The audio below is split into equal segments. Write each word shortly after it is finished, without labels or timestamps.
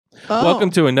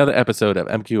Welcome to another episode of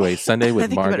MQA Sunday with I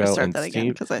think you better Margot start and that again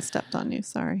Steve. because I stepped on you.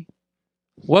 Sorry.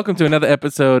 Welcome to another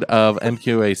episode of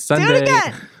MQA Sunday. Do it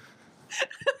again.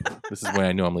 This is where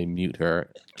I normally mute her,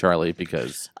 Charlie,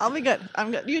 because I'll be good.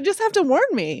 I'm good. You just have to warn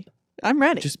me. I'm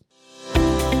ready. just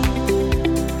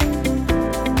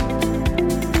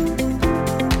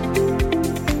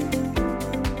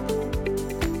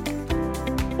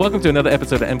welcome to another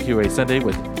episode of MQA Sunday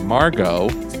with Margot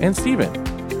and Steven.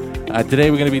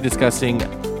 Today we're going to be discussing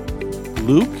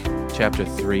Luke chapter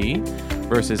 3,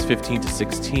 verses 15 to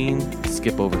 16,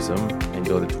 skip over some, and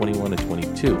go to 21 to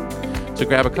 22. So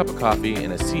grab a cup of coffee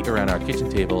and a seat around our kitchen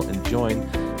table and join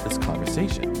this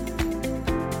conversation.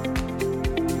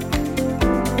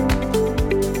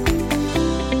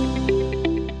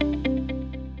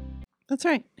 That's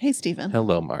right. Hey, Stephen.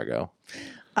 Hello, Margot.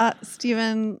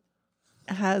 Stephen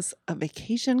has a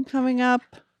vacation coming up.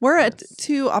 We're at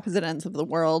two opposite ends of the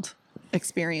world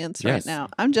experience right Yes. now.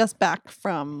 I'm just back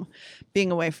from being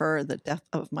away for the death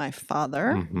of my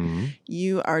father. Mm-hmm.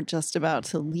 You are just about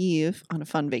to leave on a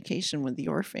fun vacation with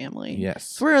your family. Yes,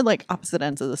 So we're like opposite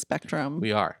ends of the spectrum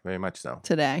we are, very much so.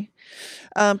 today.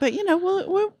 But you know,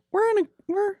 we're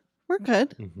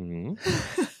good. Mm-hmm.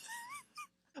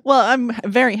 Well, I'm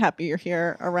very happy you're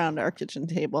here around our kitchen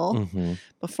table. Mm-hmm.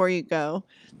 Before you go,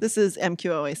 this is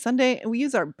MQOA Sunday, and we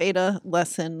use our beta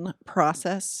lesson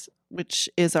process, which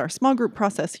is our small group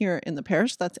process here in the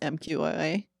parish. That's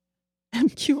MQOA.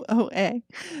 MQOA.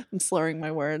 I'm slurring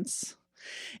my words.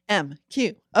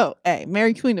 MQOA,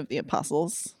 Mary Queen of the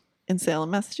Apostles in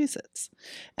Salem, Massachusetts.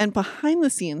 And behind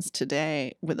the scenes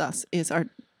today with us is our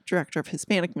Director of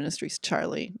Hispanic Ministries,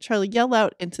 Charlie. Charlie, yell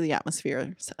out into the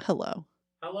atmosphere. Hello.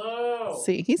 Hello.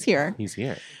 See, he's here. He's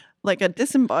here. Like a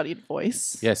disembodied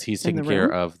voice. Yes, he's In the taking care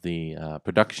room? of the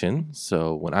production.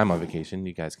 So when I'm on vacation,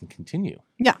 you guys can continue.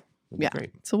 Yeah. That'd be Yeah.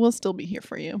 great. So we'll still be here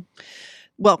for you.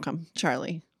 Welcome,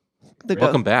 Charlie. The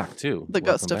Welcome ghost, back too. the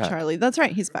ghost of Welcome back. Charlie. That's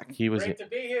right. He's back. He was Great to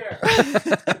be here.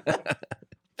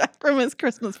 Back from his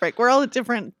Christmas break. We're all at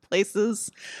different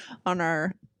places on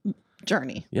our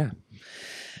journey. Yeah.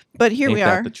 But here Ain't we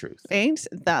that are. the truth. Ain't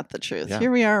that the truth? Yeah.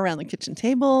 Here we are around the kitchen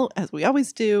table, as we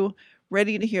always do,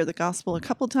 ready to hear the gospel a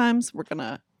couple times. We're going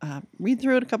to read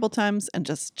through it a couple times and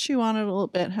just chew on it a little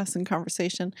bit, have some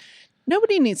conversation.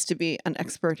 Nobody needs to be an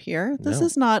expert here. This No.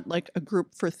 is not like a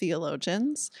group for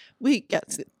theologians. We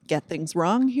get things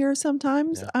wrong here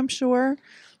sometimes, Yeah. I'm sure.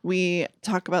 We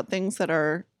talk about things that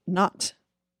are not,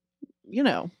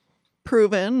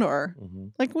 proven or Mm-hmm.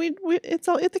 like we it's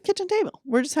all at the kitchen table.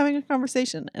 We're just having a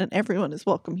conversation and everyone is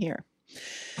welcome here.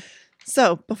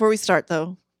 So before we start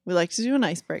though, we like to do an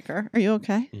icebreaker. Are you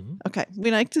okay? Mm-hmm. Okay. We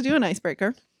like to do an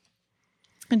icebreaker.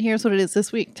 And here's what it is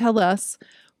this week. Tell us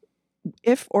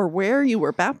if or where you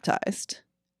were baptized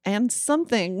and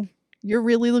something you're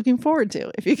really looking forward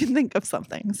to. If you can think of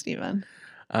something, Stephen.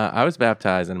 I was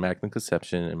baptized in Immaculate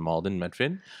Conception in Malden,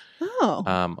 Medford, Oh.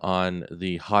 on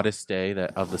the hottest day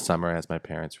of the summer, as my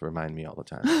parents remind me all the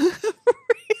time.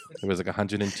 It was like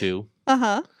 102,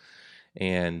 Uh-huh.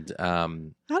 and How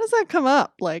does that come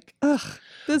up? Like,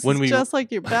 this When is we- just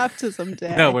like your baptism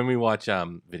day. no, when we watch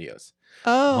videos.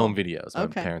 oh. Home videos. My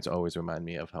okay. parents always remind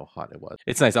me of how hot it was.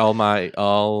 It's nice. All my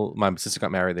sister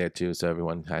got married there too, so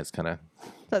everyone has kind of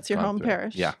That's your gone home through it.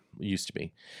 parish. Yeah, it used to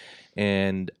be.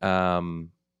 And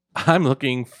I'm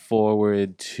looking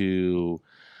forward to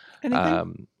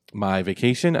Anything? my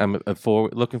vacation. I'm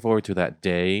looking forward to that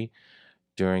day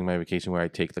during my vacation where I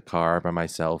take the car by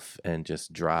myself and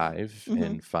just drive Mhm.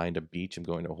 and find a beach. I'm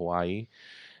going to Hawaii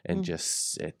and Mm.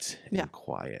 just sit Yeah. in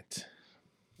quiet.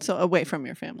 So away from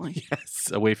your family. Yes,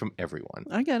 away from everyone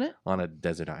I get it. on a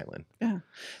desert island.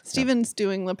 Steven's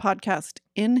doing the podcast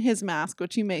in his mask,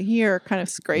 which you may hear kind of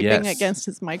scraping Yes. against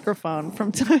his microphone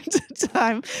from time to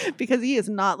time because he is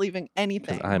not leaving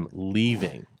anything Because I'm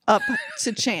leaving. up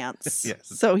to chance. Yes.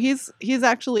 So he's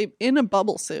actually in a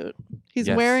bubble suit. He's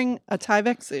Yes. wearing a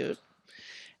Tyvek suit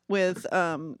with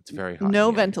It's very hot. no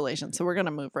in here. ventilation. So we're going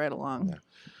to move right along. Yeah.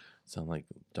 Sound like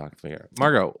Doc Fair.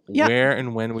 Margot, Yeah. where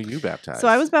and when were you baptized? So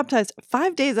I was baptized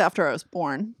 5 days after I was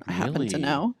born, I happen to Really?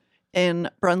 know, in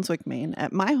Brunswick, Maine,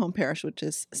 at my home parish, which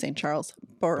is St. Charles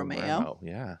Borromeo. Borromeo,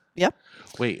 yeah. Yep.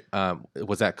 Wait,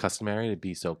 was that customary to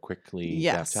be so quickly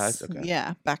Yes. baptized? Okay.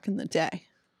 Yeah, back in the day.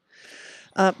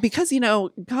 Because,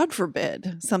 God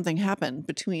forbid something happened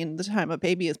between the time a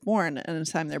baby is born and the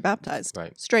time they're baptized.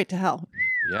 Right. Straight to hell.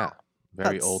 Yeah.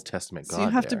 Very That's- Old Testament God So you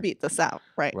have to there. beat this out,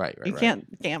 right? Right, You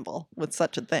can't gamble with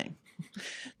such a thing.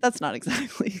 That's not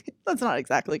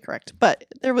exactly correct. But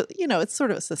there was, it's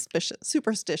sort of a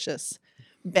superstitious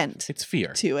bent It's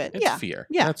fear. to it. It's yeah. fear.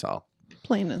 Yeah. That's all.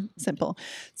 Plain and simple.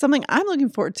 Something I'm looking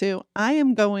forward to. I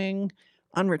am going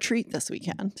on retreat this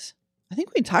weekend. I think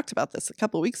we talked about this a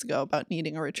couple of weeks ago about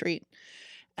needing a retreat.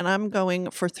 And I'm going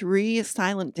for 3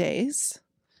 silent days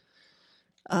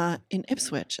in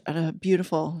Ipswich at a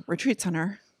beautiful retreat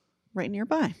center right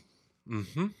nearby,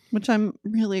 which I'm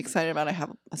really excited about. I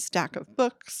have a stack of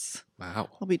books. Wow.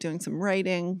 I'll be doing some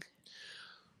writing.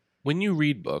 When you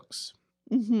read books,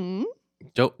 Mm-hmm.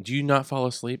 do you not fall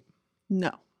asleep?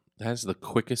 No. That's the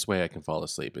quickest way I can fall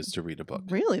asleep is to read a book.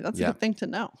 Really? That's a Yeah. good thing to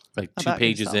know. Like 2 about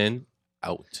pages yourself. in,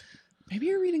 out. Maybe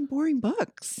you're reading boring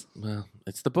books. Well,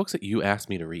 it's the books that you asked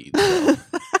me to read. So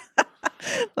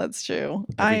That's true.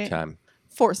 every I time.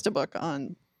 forced a book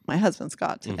on my husband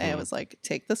Scott today. I Mhm. was like,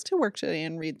 take this to work today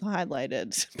and read the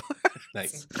highlighted parts.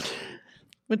 Nice.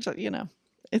 Which,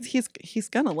 he's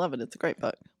gonna love it. It's a great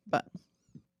book. But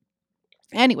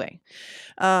anyway,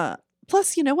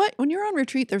 plus, you know what? When you're on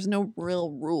retreat, there's no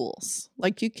real rules.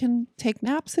 Like, you can take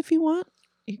naps if you want.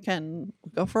 You can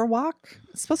go for a walk.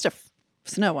 It's supposed to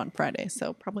snow on Friday,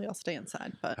 so probably I'll stay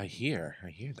inside. But I hear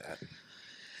that.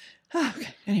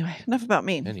 okay. Anyway, enough about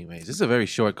me. Anyways, this is a very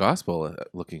short gospel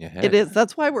looking ahead. It is.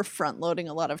 That's why we're front loading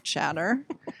a lot of chatter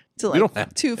to We don't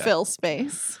have to to. fill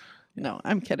space. No,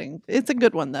 I'm kidding. It's a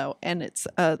good one though, and it's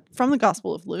from the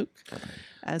Gospel of Luke,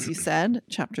 as you said,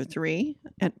 chapter 3,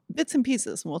 and bits and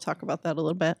pieces. And we'll talk about that a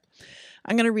little bit.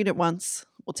 I'm going to read it once.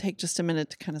 We'll take just a minute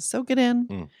to kind of soak it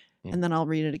in, and then I'll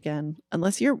read it again,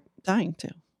 unless you're dying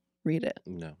to read it.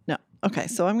 No. No. Okay,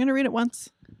 so I'm going to read it once,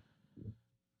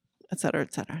 et cetera,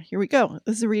 et cetera. Here we go.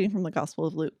 This is a reading from the Gospel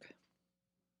of Luke.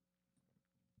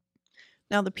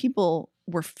 Now the people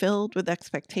were filled with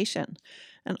expectation,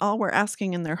 and all were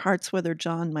asking in their hearts whether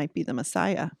John might be the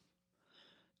Messiah.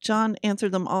 John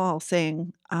answered them all,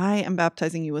 saying, I am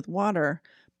baptizing you with water,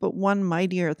 but one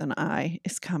mightier than I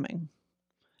is coming.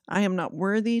 I am not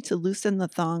worthy to loosen the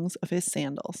thongs of his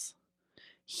sandals.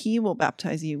 He will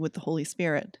baptize you with the Holy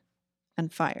Spirit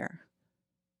and fire.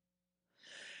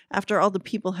 After all the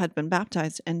people had been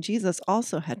baptized, and Jesus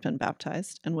also had been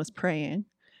baptized and was praying,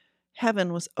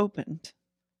 heaven was opened,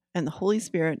 and the Holy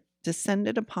Spirit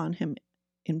descended upon him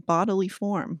in bodily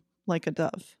form like a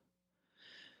dove.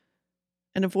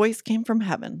 And a voice came from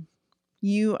heaven,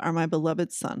 You are my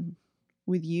beloved Son.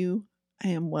 With you I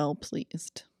am well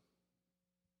pleased.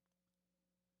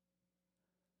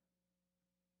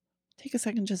 Take a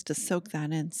second just to soak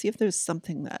that in. See if there's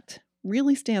something that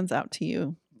really stands out to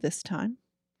you this time,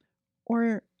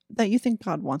 or that you think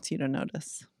God wants you to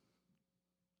notice.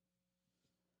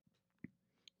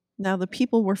 Now the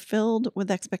people were filled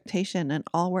with expectation, and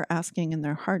all were asking in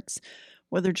their hearts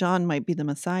whether John might be the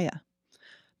Messiah.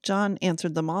 John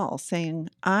answered them all, saying,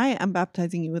 I am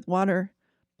baptizing you with water,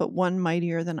 but one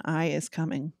mightier than I is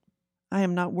coming. I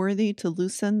am not worthy to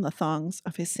loosen the thongs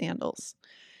of his sandals.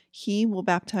 He will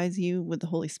baptize you with the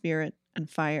Holy Spirit and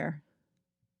fire.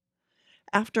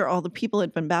 After all the people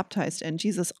had been baptized, and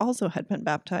Jesus also had been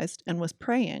baptized and was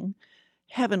praying,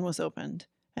 heaven was opened,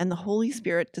 and the Holy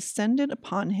Spirit descended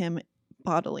upon him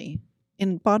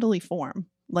in bodily form,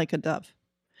 like a dove.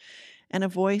 And a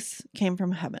voice came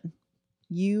from heaven,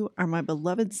 You are my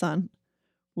beloved Son.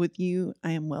 With you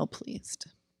I am well pleased.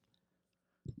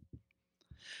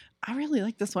 I really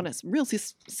like this one. It really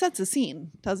sets a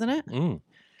scene, doesn't it?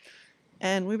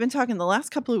 And we've been talking the last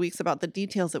couple of weeks about the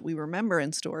details that we remember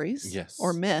in stories. Yes.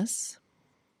 Or miss.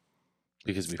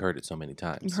 Because we've heard it so many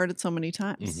times. We've heard it so many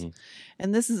times.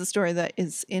 And this is a story that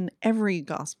is in every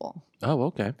gospel. Oh,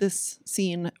 okay. This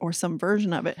scene or some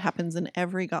version of it happens in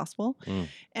every gospel.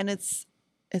 And it's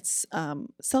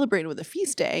celebrated with a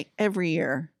feast day every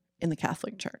year in the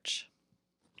Catholic Church.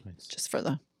 Nice. Just for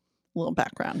the little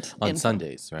background. On info.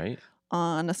 Sundays, right?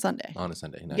 On a Sunday. On a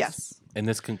Sunday. Nice. Yes. And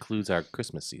this concludes our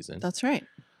Christmas season That's right.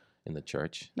 in the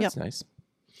church. That's nice.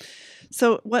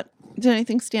 So did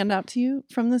anything stand out to you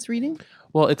from this reading?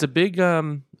 Well, it's a big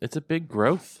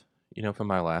growth, from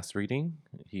my last reading.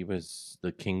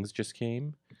 The Kings just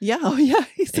came. Yeah. Oh, yeah.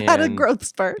 He's had a And- growth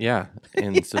spurt. Yeah.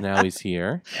 And so now he's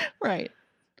here. Right.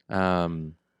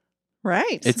 Right.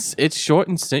 Right. It's short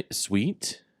and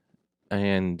sweet.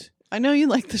 And I know you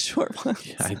like the short ones.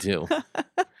 yeah, I do.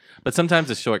 But sometimes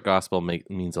a short gospel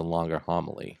means a longer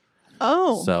homily.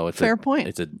 Oh, So it's fair point.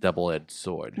 It's a double-edged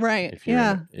sword. Right, If you're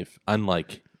yeah. if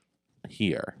unlike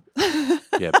here, you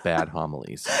have bad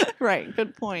homilies. Right.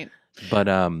 Good point. But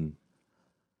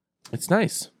it's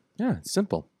nice. Yeah, it's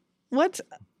simple. What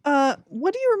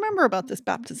do you remember about this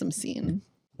baptism scene?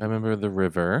 I remember the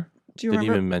river. Do you Did he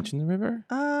remember? even mention the river?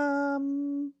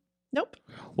 Nope.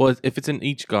 Well, if it's in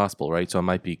each gospel, right? So it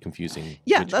might be confusing.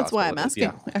 Yeah, which that's why gospel I'm it is. asking,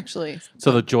 Yeah. actually.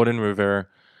 So the Jordan River,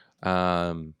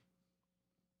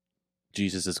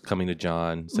 Jesus is coming to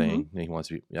John saying he wants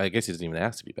to be, I guess he doesn't even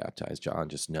ask to be baptized. John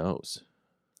just knows.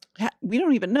 We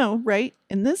don't even know, right?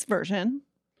 In this version,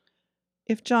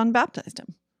 if John baptized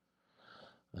him.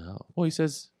 Oh. Well, he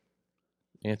says,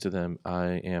 answer them, I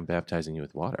am baptizing you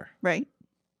with water. Right?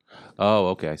 Oh,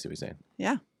 okay. I see what you're saying.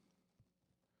 Yeah.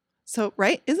 So,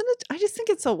 right? Isn't it? I just think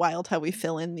it's so wild how we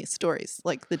fill in these stories,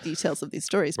 like the details of these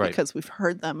stories, Right. because we've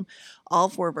heard them, all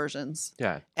 4 versions,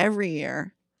 Yeah. every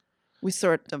year. We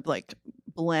sort of like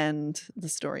blend the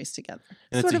stories together.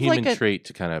 And sort it's a of human like trait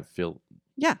to kind of fill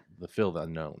Yeah. the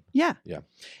unknown. Yeah. Yeah.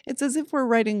 It's as if we're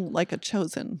writing like a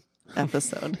Chosen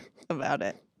episode about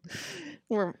it.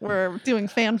 We're doing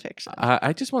fan fiction.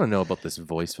 I just want to know about this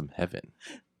voice from heaven.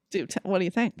 Dude, what do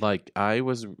you think? Like I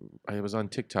was on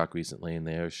TikTok recently, and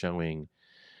they are showing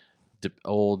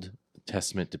Old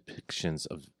Testament depictions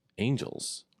of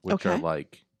angels, which are Okay.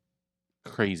 like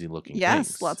crazy looking Yes,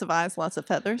 things. lots of eyes, lots of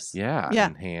feathers. Yeah, Yeah.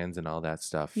 and hands and all that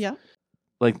stuff. Yeah.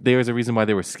 Like there's a reason why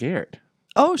they were scared.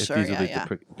 Oh, If sure. these are Yeah,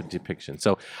 the yeah. depictions.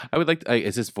 So I would like.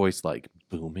 Is this voice like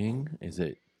booming? Is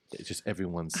it just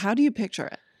everyone's How do you picture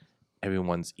it?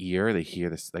 ear? They hear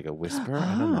this like a whisper.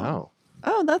 I don't Oh. know.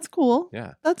 Oh, that's cool.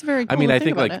 Yeah. That's very cool. I mean, to I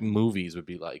think about like it. movies would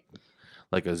be like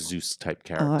a Zeus type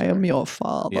character. I am your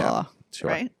father. Yeah, sure.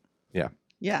 Right? Yeah.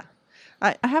 Yeah.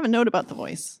 I have a note about the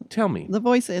voice. Tell me. The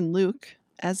voice in Luke,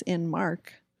 as in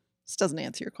Mark, this doesn't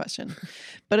answer your question,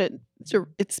 but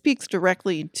it speaks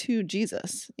directly to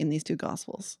Jesus in these 2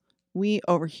 Gospels. We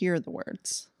overhear the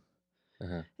words.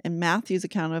 Uh-huh. And Matthew's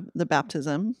account of the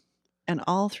baptism and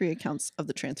all 3 accounts of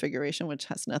the transfiguration, which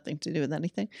has nothing to do with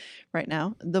anything right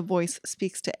now, the voice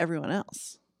speaks to everyone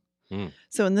else. Mm.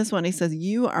 So in this one, he says,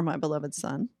 "You are my beloved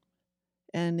son."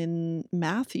 And in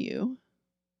Matthew,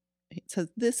 it says,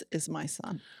 "This is my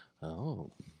son."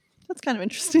 Oh. That's kind of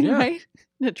interesting, Yeah. right?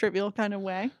 In a trivial kind of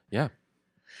way. Yeah.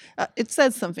 It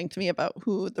says something to me about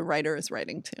who the writer is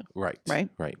writing to. Right. Right?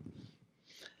 Right.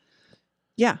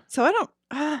 Yeah. So I don't,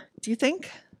 do you think?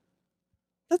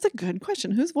 That's a good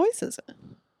question. Whose voice is it?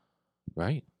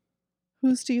 Right.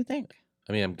 Whose do you think?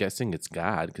 I mean, I'm guessing it's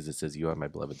God because it says you are my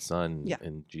beloved son, Yeah.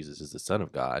 and Jesus is the Son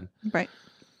of God, Right.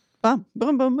 Boom,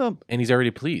 boom, boom, boom. and He's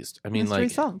already pleased. I mean, Mystery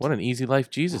like, solved. what an easy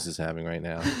life Jesus is having right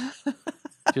now.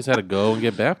 Just had to go and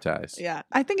get baptized. Yeah.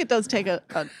 I think it does take a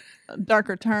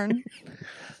darker turn.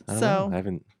 I don't So, know. I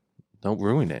haven't. Don't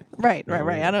ruin it. right.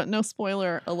 Yeah. I don't know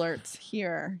spoiler alerts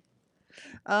here.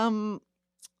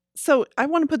 So I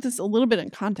want to put this a little bit in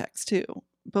context too.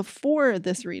 Before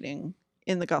this reading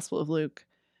in the Gospel of Luke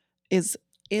is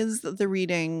the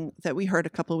reading that we heard a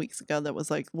couple of weeks ago that was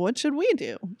like, what should we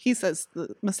do? He says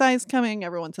the Messiah's coming.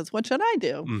 Everyone says, what should I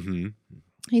do? Mm-hmm.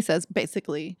 He says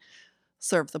basically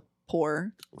serve the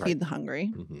poor, Right. feed the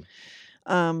hungry.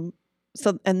 Mm-hmm.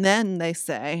 So and then they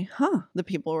say, the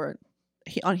people were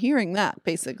on hearing that,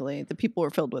 basically, the people were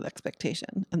filled with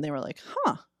expectation. And they were like,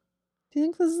 do you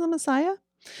think this is the Messiah?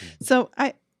 So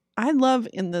I love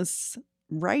in this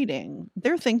writing,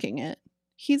 they're thinking it.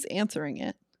 He's answering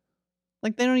it.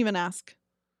 Like they don't even ask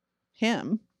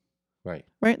him, Right.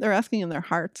 right? They're asking in their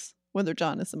hearts whether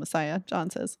John is the Messiah. John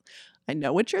says, I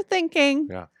know what you're thinking.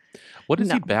 Yeah. What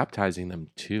is he No. baptizing them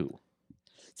to?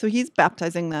 So he's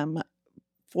baptizing them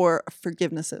for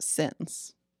forgiveness of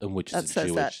sins. And which That is a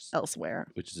says that Jewish, elsewhere.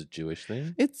 which is a Jewish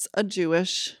thing. It's a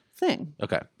Jewish thing.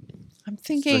 Okay. I'm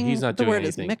thinking he's not the doing word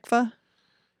anything- is mikvah.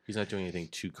 He's not doing anything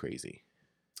too crazy.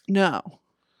 No,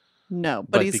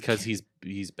 But he's because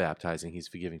he's baptizing, he's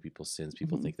forgiving people's sins.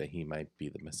 People Mhm. think that he might be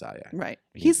the Messiah. right.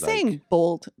 he's He's like- saying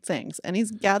bold things, and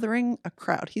he's gathering a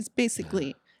crowd. He's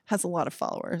basically has a lot of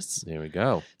followers. There we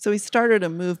go. So he started a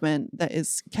movement that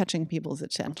is catching people's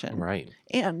attention. Right.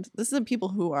 And this is the people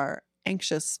who are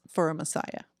anxious for a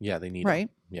Messiah, Yeah, they need him. right?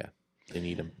 They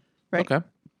need him. Right. Okay.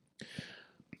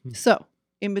 So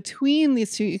in between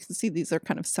these two, you can see these are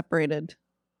kind of separated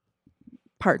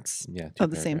parts Yeah. two of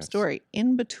the same paragraphs. story.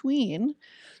 In between,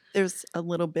 there's a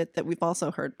little bit that we've also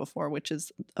heard before, which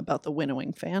is about the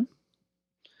winnowing fan.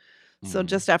 So Mhm.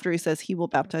 just after he says he will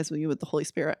baptize you with the Holy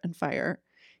Spirit and fire,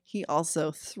 he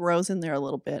also throws in there a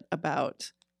little bit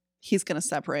about he's going to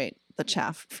separate the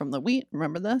chaff from the wheat.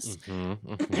 Remember this? Mhm,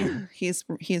 mhm.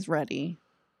 He's ready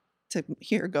to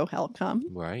hear go hell come.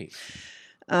 Right.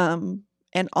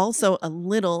 And also a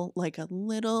little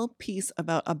piece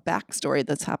about a backstory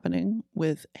that's happening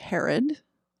with Herod,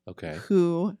 Okay.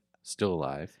 who Still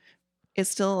alive. is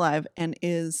still alive and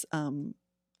is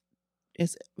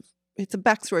it's a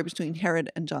backstory between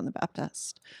Herod and John the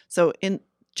Baptist. So in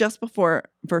just before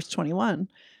verse 21,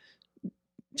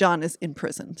 John is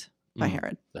imprisoned by Mhm.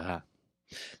 Herod. Ah,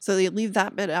 So they leave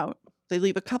that bit out. They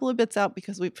leave a couple of bits out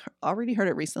because we've already heard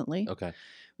it recently. okay.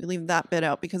 We leave that bit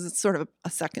out because it's sort of a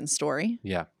second story.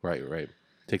 Yeah, right.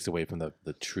 Takes away from the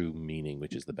true meaning,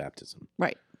 which is the baptism.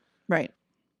 Right.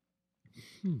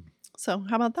 So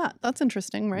how about that? That's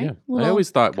interesting, right? Yeah. I Little always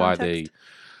thought why they context.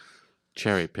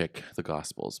 cherry pick the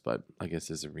Gospels, but I guess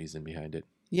there's a reason behind it.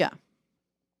 Yeah.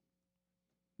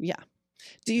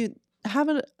 Do you have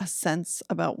a sense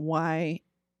about why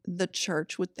the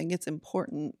church would think it's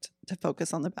important to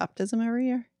focus on the baptism every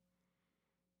year?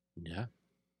 Yeah.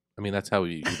 I mean, that's how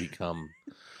you become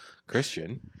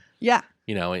Christian, Yeah.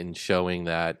 in showing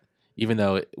that even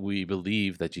though we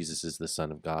believe that Jesus is the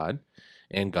Son of God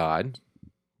and God,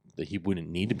 that he wouldn't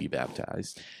need to be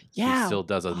baptized. Yeah. He still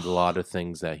does a lot of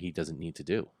things that he doesn't need to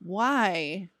do.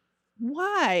 Why?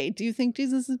 Why do you think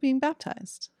Jesus is being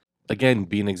baptized? Again,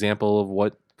 be an example of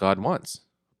what God wants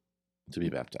to be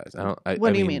baptized.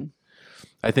 What do you mean?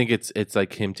 I think it's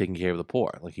like him taking care of the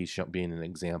poor, like he's being an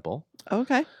example.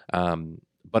 Okay.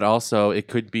 But also it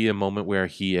could be a moment where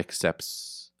he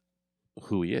accepts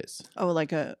who he is, Oh,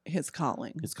 like his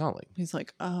calling. his calling. He's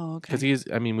like, oh, okay. Because he is,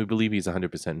 we believe he's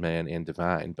 100% man and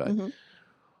divine, but Mhm.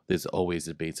 there's always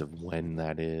debates of when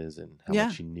that is and how Yeah.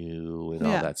 much he knew and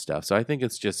all Yeah. that stuff. So I think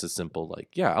it's just a simple, like,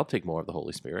 yeah, I'll take more of the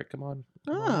Holy Spirit. Come on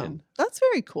Oh, in. that's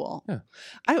very cool. Yeah.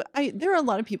 I there are a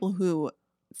lot of people who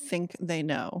think they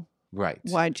know Right.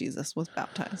 why Jesus was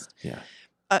baptized. Yeah.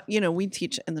 We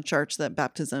teach in the church that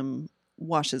baptism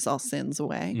washes all sins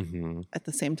away. Mm-hmm. At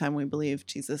the same time, we believe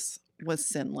Jesus was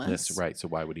sinless. That's right. So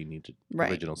why would he need to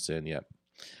Right. original sin? Yeah.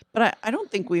 But I don't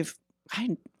think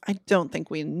I don't think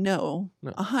we know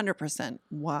No. 100%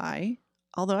 why.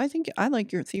 Although I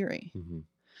like your theory.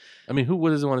 Mm-hmm. Who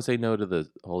doesn't want to say no to the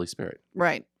Holy Spirit?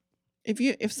 Right.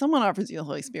 If someone offers you the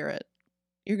Holy Spirit,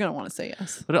 you're going to want to say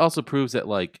yes. But it also proves that,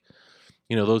 like,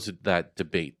 those that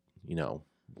debate,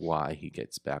 why he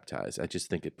gets baptized. I just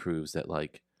think it proves that,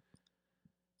 like,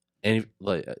 it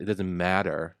doesn't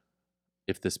matter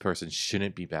if this person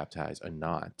shouldn't be baptized or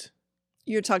not.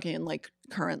 You're talking in like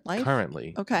current life?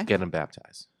 Currently, Okay. get him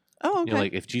baptized. Oh, okay.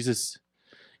 Like if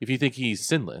you think he's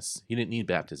sinless, he didn't need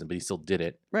baptism, but he still did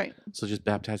it. Right. So just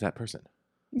baptize that person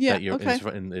Yeah. that Okay.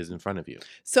 is in front of you.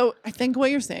 So I think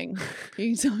what you're saying,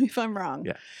 you can tell me if I'm wrong,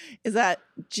 Yeah. is that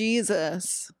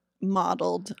Jesus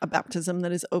modeled a baptism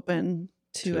that is open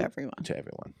to everyone. To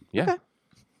everyone. Yeah. Okay.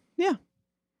 Yeah.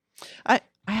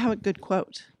 I have a good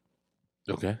quote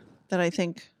Okay. that I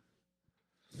think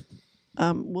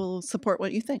will support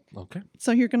what you think. Okay.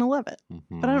 So you're going to love it.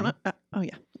 Mm-hmm. But I don't know. Oh,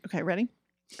 yeah. Okay. Ready?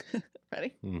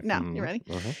 Ready? Now, you ready?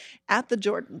 Uh-huh. At the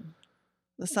Jordan,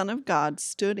 the Son of God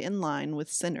stood in line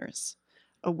with sinners,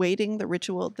 awaiting the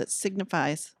ritual that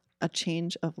signifies a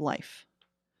change of life.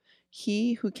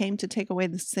 He who came to take away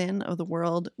the sin of the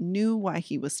world knew why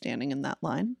he was standing in that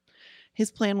line. His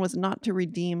plan was not to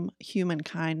redeem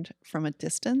humankind from a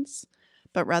distance,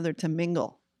 but rather to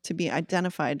mingle, to be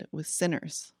identified with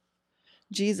sinners.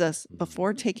 Jesus,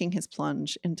 before taking his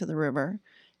plunge into the river,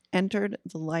 entered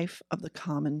the life of the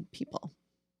common people.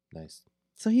 Nice.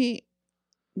 So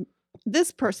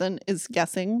this person is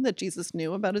guessing that Jesus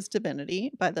knew about his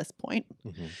divinity by this point,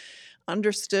 Mm-hmm.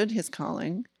 understood his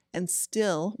calling, and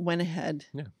still went ahead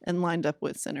and lined up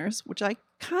with sinners, which I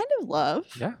kind of love.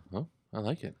 Yeah. Well, I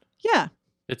like it. Yeah.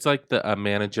 It's like a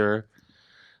manager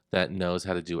that knows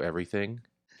how to do everything.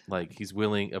 Like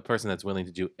a person that's willing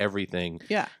to do everything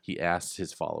Yeah. he asks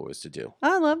his followers to do.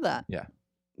 I love that. Yeah.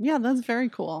 Yeah, that's very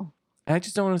cool. And I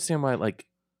just don't understand why, like,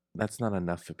 that's not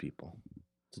enough for people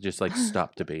to just, like,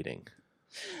 stop debating.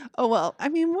 Oh, well,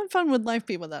 what fun would life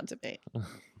be without debate?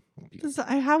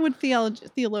 How would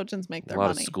theologians make their A lot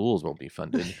money? of schools won't be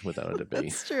funded without a debate.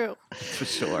 That's true. For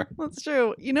sure. That's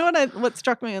true. You know what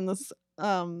struck me in this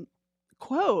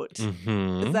quote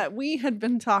Mm-hmm. is that we had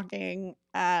been talking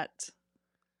at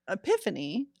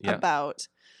Epiphany about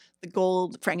the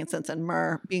gold, frankincense, and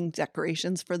myrrh being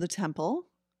decorations for the temple,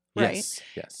 right?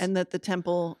 Yes. And that the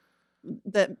temple,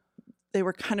 that they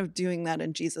were kind of doing that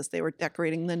in Jesus. They were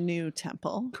decorating the new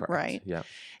temple, Correct. right? Yeah.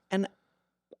 And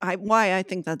why I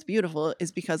think that's beautiful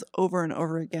is because over and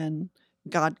over again,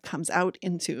 God comes out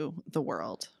into the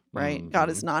world, right? God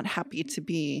is not happy to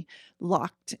be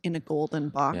locked in a golden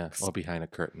box. Yeah. Or behind a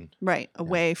curtain. Right.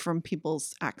 Away from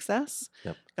people's access.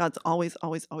 Yep. God's always,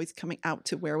 always, always coming out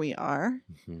to where we are.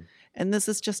 Mm-hmm. And this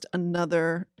is just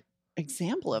another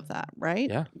example of that, right?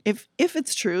 Yeah. If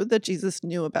it's true that Jesus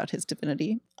knew about his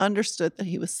divinity, understood that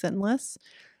he was sinless,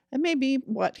 and maybe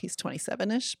he's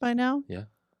 27-ish by now. Yeah.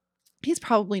 He's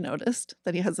probably noticed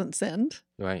that he hasn't sinned.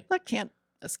 Right. That can't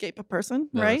escape a person,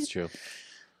 No, right? That's true.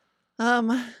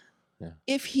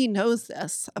 If he knows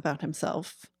this about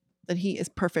himself, that he is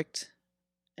perfect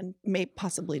and may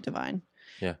possibly divine,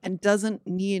 Yeah. and doesn't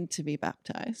need to be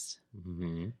baptized,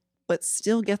 Mm-hmm. but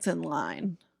still gets in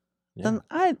line, Yeah. then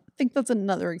I think that's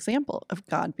another example of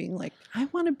God being like, I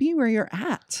want to be where you're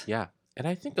at. Yeah. And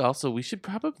I think also we should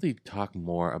probably talk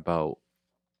more about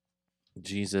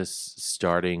Jesus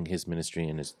starting his ministry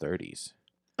in his 30s.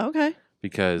 Okay.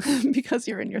 Because, Because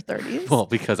you're in your 30s. well,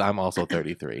 because I'm also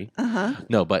 33. Uh-huh.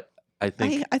 No, but I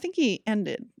think I think he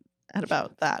ended at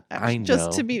about that, I actually,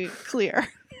 just to know. be clear.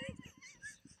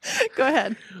 Go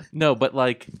ahead. no, but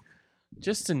like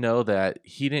just to know that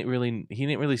he didn't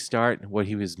really start what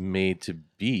he was made to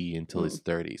be until his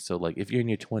 30s. So like if you're in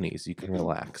your 20s, you can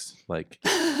relax. Like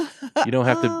you don't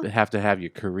have to have your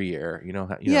career. You know,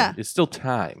 Yeah. it's still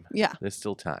time. Yeah. There's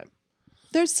still time.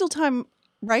 There's still time,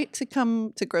 right, to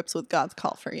come to grips with God's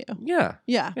call for you. Yeah.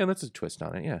 Yeah. Yeah, that's a twist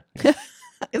on it. Yeah.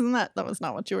 Isn't that was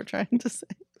not what you were trying to say?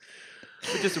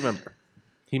 But just remember,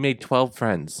 he made 12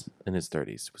 friends in his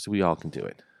 30s, so we all can do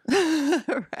it.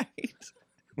 Right.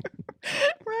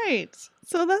 Right.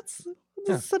 So this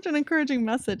is such an encouraging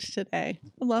message today.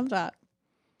 I love that.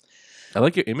 I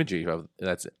like your imagery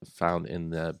that's found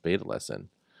in the beta lesson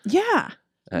Yeah.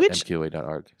 at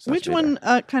mqa.org. Which one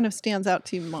kind of stands out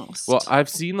to you most? Well, I've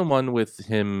seen the one with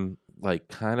him like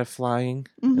kind of flying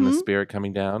and the Mhm. spirit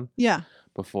coming down Yeah.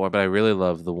 before, but I really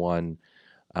love the one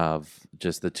of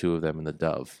just the two of them and the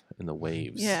dove and the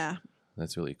waves. Yeah.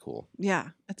 That's really cool. Yeah.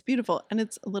 It's beautiful. And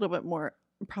it's a little bit more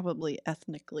probably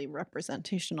ethnically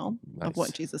representational of what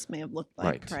Nice. Jesus may have looked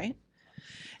like, Right. right?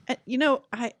 And,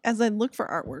 as I look for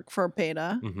artwork for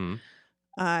beta, Mm-hmm.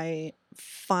 I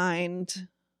find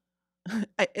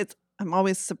I'm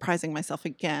always surprising myself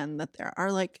again that there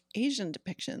are like Asian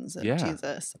depictions of Yeah.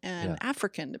 Jesus and Yeah.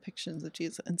 African depictions of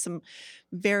Jesus and some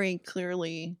very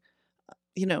clearly,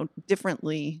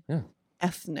 differently Yeah.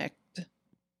 ethnic,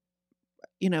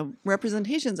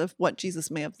 representations of what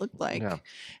Jesus may have looked like. Yeah.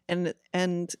 And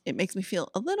it makes me feel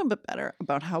a little bit better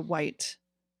about how white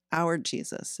our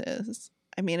Jesus is.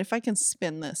 I mean, if I can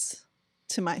spin this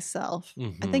to myself,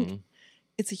 I think Mhm.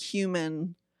 it's a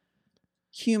human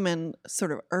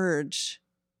sort of urge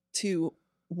to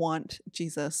want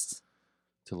Jesus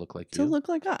To look like to you. look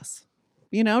like us,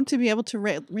 to be able to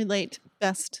relate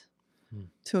best Hmm.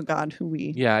 to a God who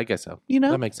we, Yeah, I guess so.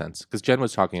 That makes sense. Because Jen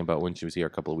was talking about when she was here a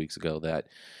couple of weeks ago that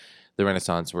the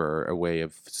Renaissance were a way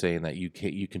of saying that you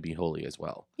can be holy as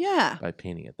well yeah, by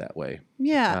painting it that way.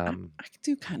 yeah, Um, I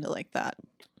do kind of like that,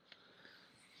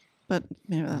 but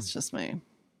maybe Hmm. that's just me.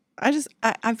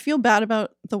 I feel bad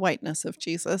about the whiteness of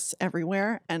Jesus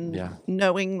everywhere, and Yeah.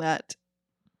 knowing that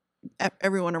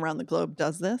everyone around the globe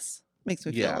does this makes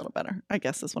me feel Yeah. a little better. I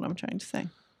guess is what I'm trying to say.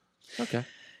 Okay.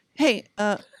 Hey,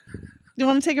 do you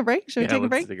want to take a break? Should we take a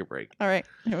break? Let's take a break. All right,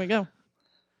 here we go.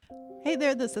 Hey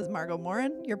there, this is Margot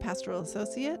Morin, your pastoral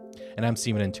associate. And I'm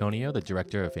Stephen Antonio, the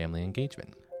Director of Family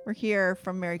Engagement. We're here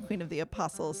from Mary Queen of the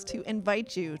Apostles to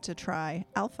invite you to try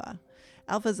Alpha.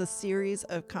 Alpha is a series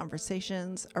of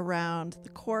conversations around the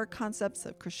core concepts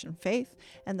of Christian faith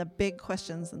and the big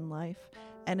questions in life.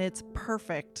 And it's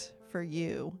perfect for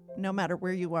you, no matter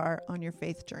where you are on your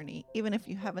faith journey, even if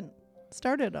you haven't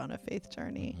started on a faith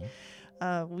journey.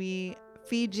 We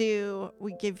feed you,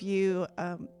 we give you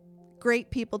great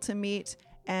people to meet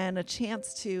and a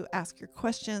chance to ask your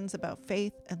questions about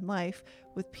faith and life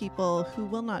with people who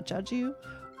will not judge you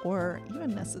or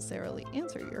even necessarily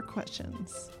answer your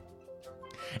questions.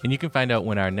 And you can find out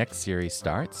when our next series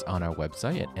starts on our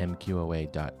website at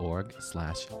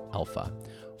mqoa.org/alpha.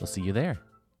 We'll see you there.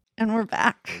 And we're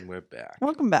back. And we're back.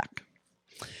 Welcome back.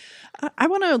 I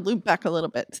want to loop back a little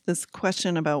bit to this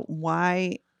question about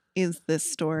why is this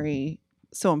story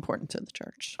so important to the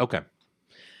church? Okay.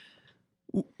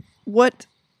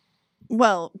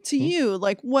 To you,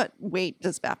 like what weight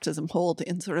does baptism hold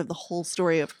in sort of the whole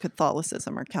story of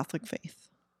Catholicism or Catholic faith?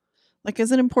 Like,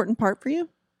 is it an important part for you?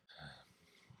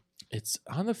 It's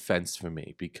on the fence for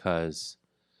me because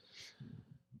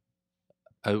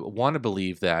I want to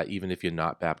believe that even if you're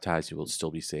not baptized, you will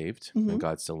still be saved Mhm. and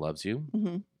God still loves you.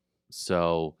 Mm-hmm.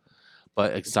 So,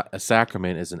 but a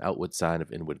sacrament is an outward sign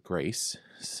of inward grace.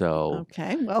 So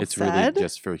Okay, well it's said. really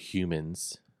just for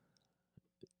humans.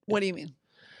 What do you mean?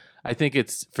 I think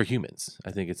it's for humans.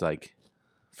 I think it's like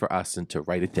for us and to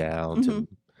write it down, to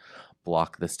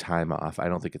block this time off. I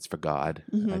don't think it's for God.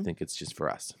 I Mhm. think it's just for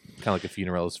us. Kind of like a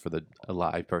funeral is for the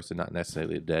alive person, not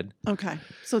necessarily the dead. Okay,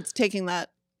 so it's taking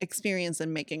that experience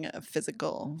and making it a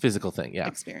physical Physical thing, yeah.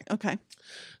 experience. Okay.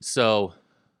 So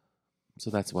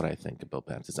that's what I think about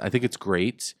baptism. I think it's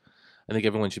great. I think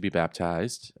everyone should be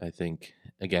baptized. I think,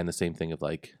 again, the same thing of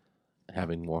like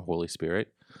having more Holy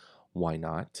Spirit. Why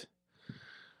not?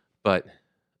 But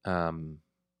Do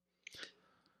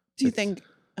you It's- think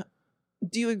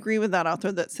Do you agree with that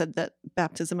author that said that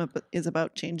baptism is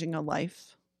about changing a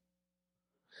life?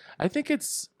 I think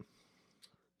it's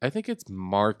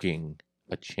marking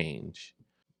a change.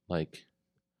 Like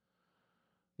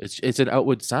it's an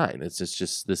outward sign. It's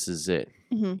just this is it.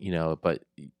 Mm-hmm. But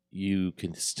you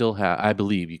can still have, I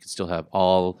believe you can still have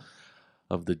all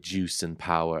of the juice and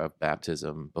power of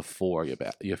baptism before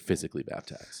you're physically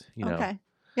baptized, Okay.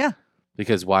 Yeah.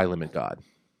 because why limit God?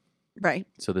 Right.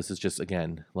 So this is just,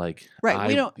 again, like Right.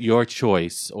 We don't. your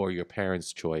choice or your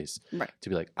parents' choice Right. to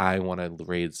be like, I want to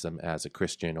raise them as a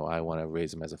Christian, or I want to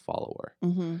raise them as a follower.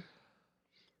 Mm-hmm.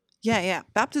 Yeah. Yeah.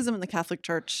 Baptism in the Catholic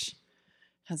Church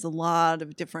has a lot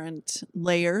of different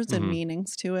layers and Mhm.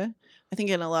 meanings to it. I think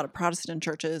in a lot of Protestant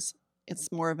churches, it's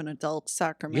more of an adult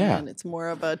sacrament. Yeah. It's more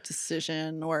of a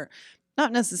decision, or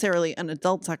not necessarily an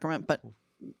adult sacrament, but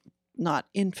not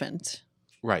infant.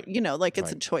 Right. Like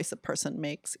it's a Right. choice a person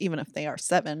makes, even if they are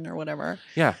 7 or whatever.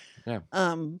 Yeah.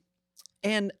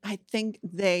 And I think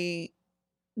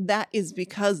that is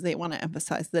because they want to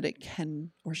emphasize that it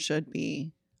can or should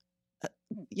be,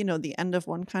 the end of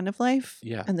one kind of life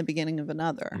Yeah. and the beginning of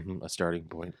another. A starting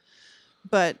point.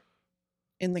 But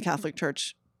in the Catholic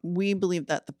Church, we believe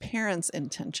that the parents'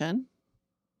 intention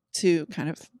to kind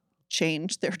of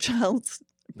change their child's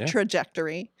Yeah.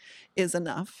 trajectory is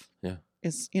enough. Yeah.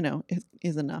 Is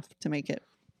enough to make it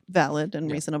valid and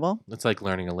Yeah. reasonable. It's like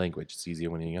learning a language. It's easier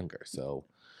when you're younger. So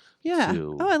Yeah.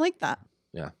 to- Oh, I like that.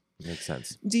 it makes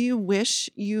sense. Do you wish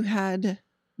you had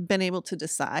been able to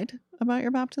decide about your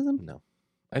baptism? No.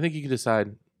 I think you can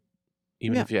decide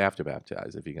even Yeah. if you're after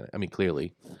baptized, if you're going to, I mean,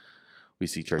 clearly we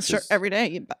see churches. Sure. Every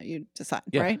day you decide,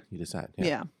 yeah, right? You decide. Yeah.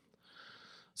 Yeah.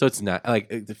 So it's not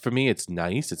like, for me, it's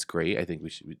nice. It's great. I think we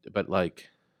should, but like,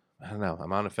 I don't know.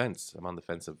 I'm on a fence. I'm on the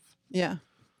fence of, Yeah.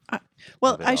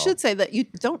 Well, it I all. should say that you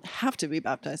don't have to be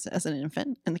baptized as an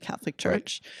infant in the Catholic Right.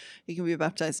 Church. You can be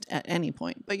baptized at any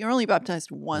point, but you're only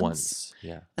baptized once.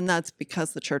 Yeah. And that's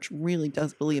because the church really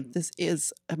does believe this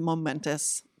is a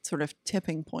momentous sort of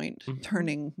tipping point, Mhm.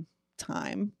 turning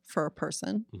time for a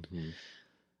person. hmm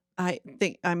I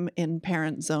think I'm in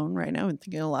parent zone right now and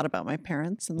thinking a lot about my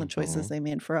parents and the choices Mhm. they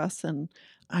made for us. And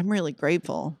I'm really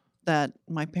grateful that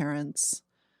my parents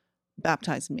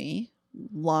baptized me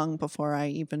long before I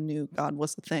even knew God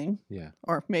was a thing, Yeah.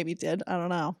 or maybe did. I don't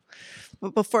know.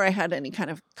 But before I had any kind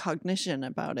of cognition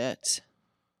about it,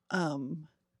 I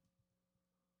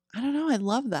don't know. I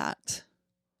love that.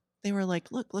 They were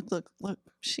like, look,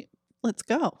 let's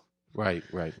go. Right.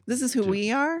 Right. This is who Dude.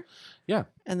 we are. Yeah.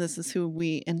 And this is who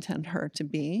we intend her to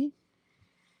be.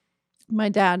 My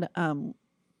dad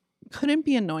couldn't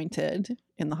be anointed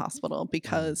in the hospital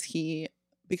because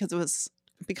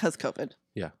COVID.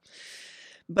 Yeah.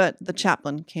 But the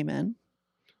chaplain came in,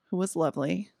 who was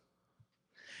lovely,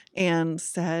 and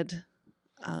said,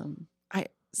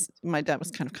 my dad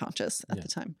was kind of conscious at Yeah. the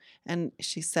time. And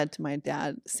she said to my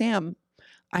dad, Sam,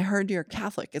 I heard you're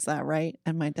Catholic. Is that right?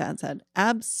 And my dad said,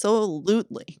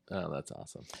 absolutely. Oh, that's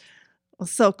awesome. It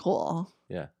was so cool.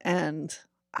 Yeah. And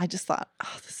I just thought,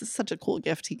 oh, this is such a cool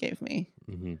gift he gave me.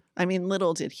 hmm I mean,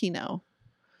 little did he know.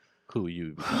 Who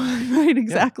you? Right,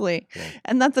 exactly. Yeah.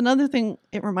 And that's another thing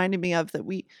it reminded me of, that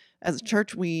we, as a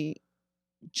church, we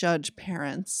judge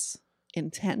parents'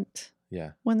 intent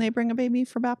Yeah. when they bring a baby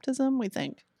for baptism. We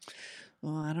think,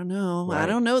 well, I don't know. I Right.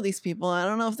 don't know these people. I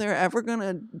don't know if they're ever going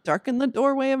to darken the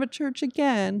doorway of a church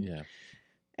again. Yeah.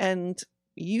 And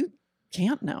you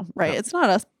can't know, right? No. It's not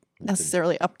us It's an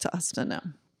necessarily up to us to know.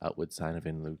 outward sign of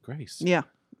inward grace. Yeah.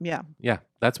 Yeah. Yeah.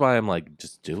 That's why I'm like,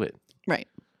 just do it. Right.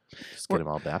 Just get them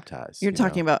all baptized. You're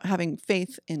talking about having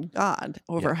faith in God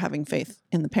over Yeah. having faith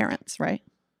in the parents, right?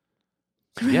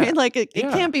 Yeah. Right? Like it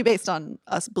Yeah. can't be based on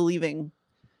us believing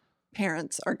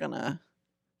parents are going to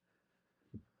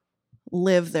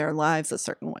live their lives a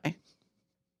certain way.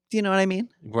 Do you know what I mean?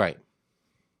 Right.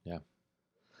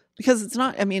 Because it's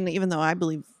not, I mean, even though I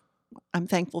believe I'm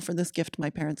thankful for this gift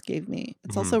my parents gave me,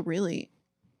 it's Mhm. also really,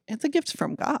 it's a gift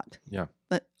from God. Yeah.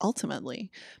 That ultimately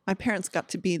my parents got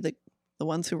to be the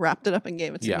ones who wrapped it up and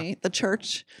gave it to Yeah. me. The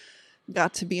church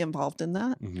got to be involved in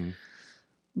that. hmm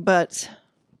But,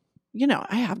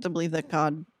 I have to believe that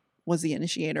God was the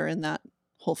initiator in that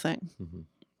whole thing. hmm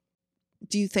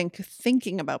Do you think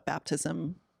thinking about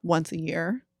baptism once a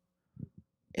year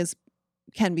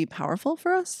can be powerful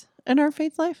for us in our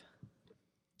faith life?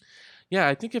 Yeah,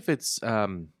 I think if it's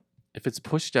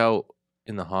pushed out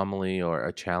in the homily or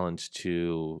a challenge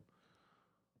to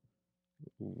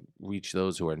reach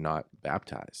those who are not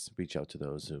baptized, reach out to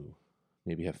those who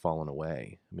maybe have fallen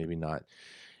away, maybe not,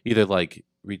 either like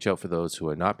reach out for those who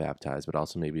are not baptized, but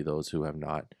also maybe those who have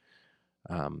not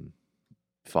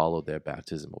follow their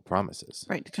baptismal promises.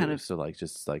 Right, to kind too. of- So like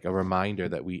just like a reminder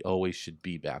that we always should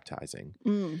be baptizing.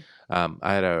 Mm.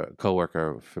 I had a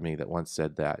coworker for me that once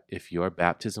said that if your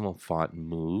baptismal font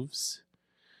moves,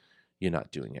 you're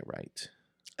not doing it right.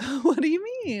 What do you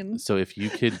mean? So if you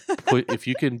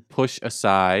can push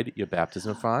aside your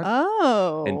baptismal font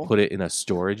Oh. and put it in a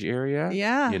storage area,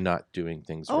 Yeah. you're not doing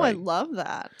things Oh, I right. love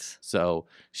that. So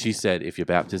she said if your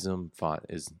baptism font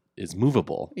is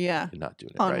movable, Yeah. you're not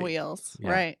doing it On right. wheels. Yeah.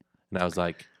 Right. And I was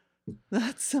like,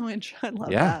 That's so interesting. I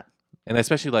love Yeah. that. and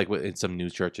especially like in some new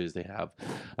churches, they have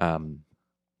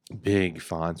big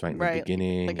fonts right in Right. the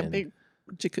beginning. Like a and, big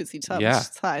jacuzzi tub Yeah.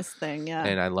 size thing. Yeah.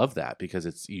 and I love that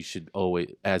because you should always,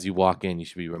 as you walk in, you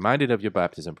should be reminded of your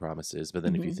baptism promises. But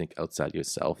then if you Mhm. think outside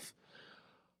yourself,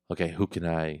 okay, who can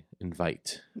I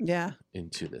invite yeah.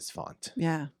 into this font?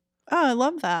 Yeah. Oh, I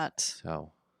love that.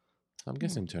 So I'm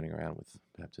guessing I'm turning around with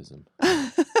baptism.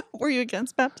 Were you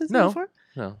against baptism No. before?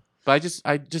 No, but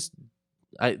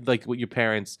I like what your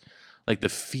parents, like the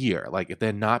fear, like if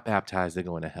they're not baptized, they're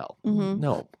going to hell. Mhm.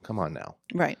 No, come on now.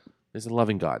 Right. There's a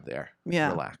loving God there.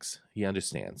 Yeah. Relax. He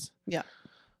understands. Yeah.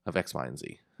 Of X, Y, and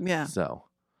Z. Yeah. So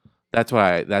that's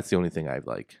that's the only thing I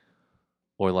like.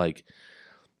 Or like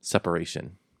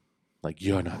separation. Like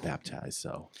you're not baptized,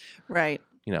 so Right.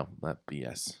 that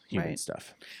BS human Right.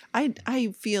 stuff.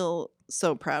 I feel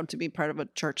so proud to be part of a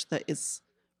church that is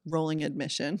rolling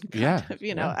admission. kind Yeah, of,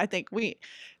 yeah. I think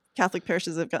Catholic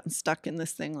parishes have gotten stuck in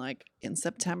this thing like in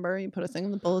September, you put a thing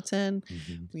in the bulletin,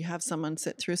 Mhm. we have someone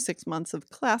sit through 6 months of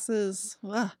classes,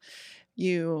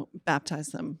 you baptize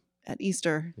them at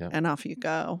Easter, Yep. and off you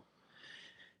go.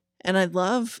 And I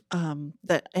love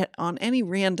that on any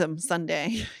random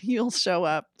Sunday, you'll show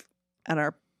up at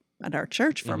our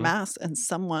church for Mhm. Mass, and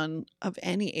someone of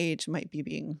any age might be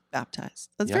being baptized.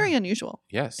 That's Yeah. very unusual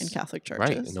Yes. in Catholic churches.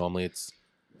 Right. And normally it's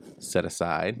set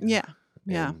aside. Yeah.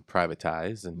 Yeah. And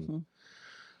privatized and Mhm.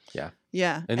 yeah.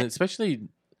 Yeah. And especially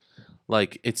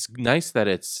like it's nice that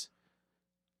it's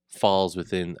falls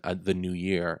within the new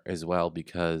year as well,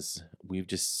 because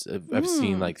I've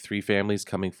seen like 3 families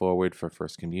coming forward for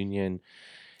First Communion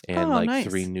and Oh, like nice.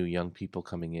 3 new young people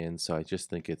coming in. So I just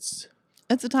think it's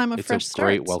It's a time of a fresh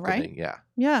great starts, welcoming. right? Yeah.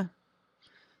 Yeah.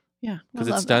 Yeah. I Because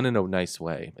love it's that. done in a nice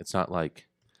way. It's not like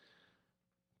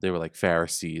they were like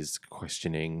Pharisees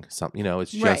questioning something.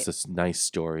 It's just Right. this nice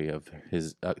story of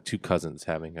his 2 cousins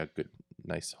having a good,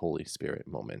 nice Holy Spirit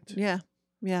moment. Yeah.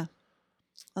 Yeah.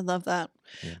 I love that.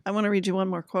 Yeah. I want to read you one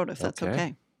more quote if that's Okay.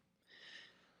 okay.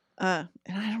 And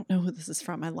I don't know who this is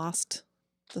from. I lost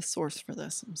the source for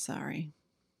this. I'm sorry.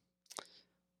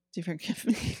 Do you forgive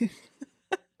me?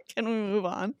 Can we move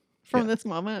on from Yeah. this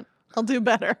moment? I'll do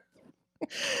better.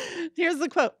 Here's the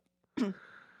quote.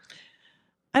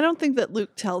 I don't think that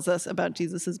Luke tells us about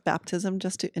Jesus' baptism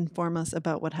just to inform us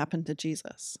about what happened to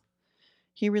Jesus.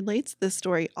 He relates this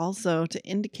story also to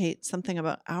indicate something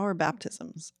about our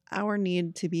baptisms, our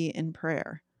need to be in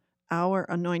prayer, our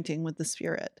anointing with the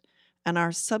Spirit, and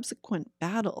our subsequent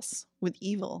battles with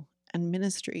evil and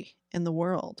ministry in the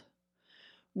world.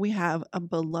 We have a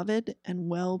beloved and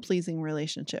well-pleasing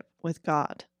relationship with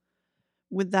God.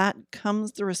 With that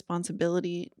comes the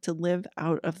responsibility to live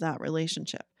out of that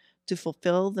relationship, to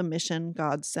fulfill the mission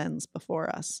God sends before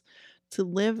us, to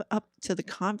live up to the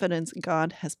confidence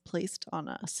God has placed on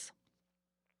us.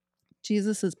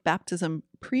 Jesus' baptism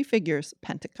prefigures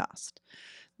Pentecost.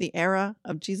 The era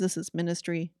of Jesus'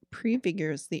 ministry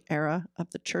prefigures the era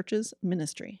of the church's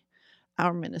ministry,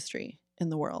 our ministry in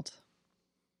the world.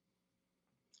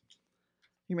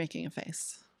 You're making a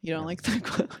face. You don't No. like that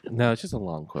quote? No, it's just a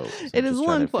long quote. So It I'm is just a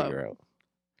trying long to figure quote.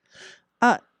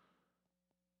 out.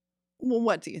 Well,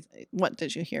 what do you think? What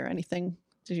did you hear? Anything?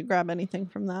 Did you grab anything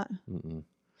from that? Mm-mm,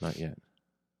 not yet.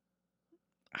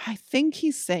 I think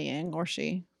he's saying, or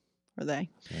she, or they,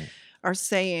 Right. are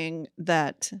saying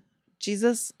that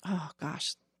Jesus, oh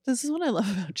gosh, this is what I love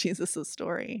about Jesus'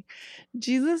 story.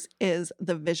 Jesus is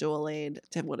the visual aid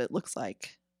to what it looks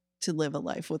like to live a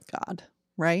life with God,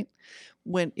 right?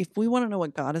 If we want to know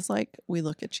what God is like, we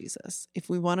look at Jesus. If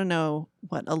we want to know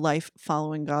what a life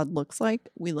following God looks like,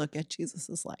 we look at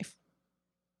Jesus' life.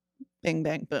 Bing,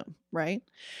 bang, boom, right?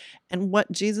 And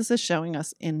what Jesus is showing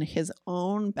us in his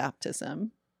own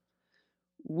baptism,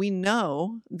 we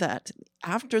know that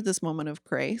after this moment of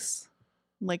grace,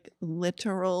 like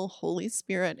literal Holy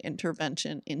Spirit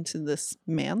intervention into this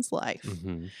man's life,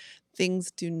 Mm-hmm.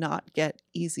 things do not get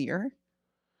easier.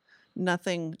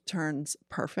 Nothing turns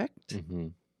perfect, Mm-hmm.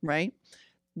 right?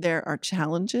 There are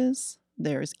challenges.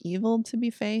 There's evil to be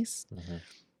faced. Mm-hmm.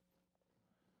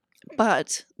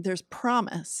 But there's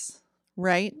promise,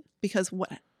 right? Because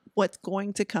what's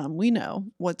going to come, we know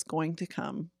what's going to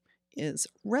come is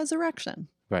resurrection,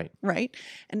 Right. right?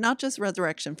 And not just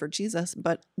resurrection for Jesus,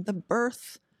 but the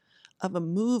birth of a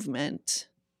movement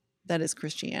that is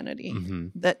Christianity Mm-hmm.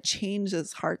 that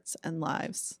changes hearts and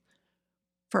lives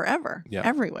forever, Yeah.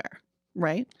 everywhere,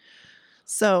 right?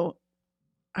 So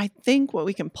I think what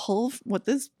we can pull, what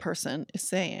this person is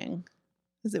saying,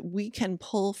 is that we can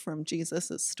pull from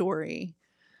Jesus's story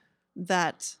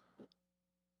that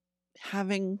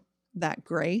having that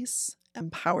grace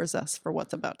empowers us for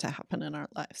what's about to happen in our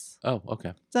lives. Oh, okay.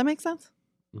 Does that make sense?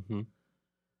 Mm-hmm.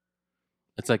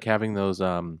 It's like having those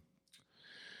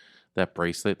that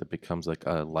bracelet that becomes like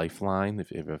a lifeline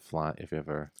if you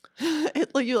ever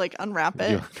You like unwrap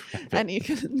it you- and you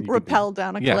can can rappel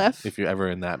down a yeah, cliff. if you're ever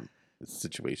in that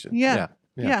situation. Yeah.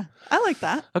 Yeah, I like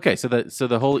that. Okay, so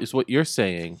the whole is what you're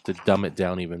saying, to dumb it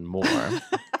down even more,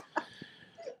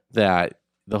 that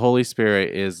the Holy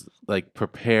Spirit is like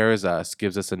prepares us,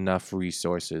 gives us enough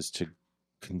resources to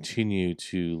continue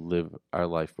to live our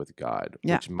life with God,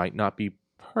 Yeah. which might not be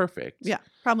perfect. Yeah,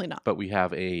 probably not. But we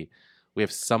have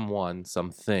someone,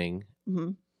 something,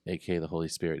 hmm aka the Holy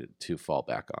Spirit, to fall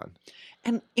back on.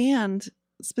 And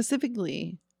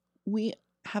specifically, we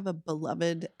have a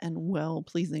beloved and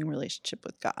well-pleasing relationship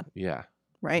with God, Yeah.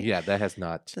 right? Yeah, that has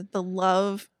not. That the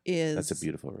love is That's a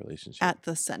beautiful relationship. at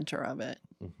the center of it.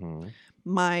 Mm-hmm.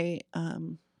 My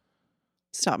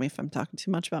stop me if I'm talking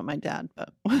too much about my dad,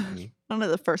 but Mhm. one of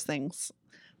the first things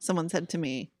someone said to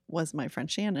me was my friend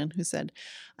Shannon, who said,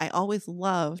 I always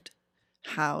loved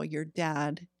how your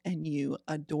dad and you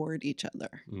adored each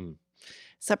other. Mm.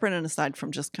 Separate and aside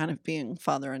from just kind of being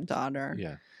father and daughter.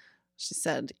 Yeah. She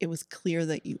said it was clear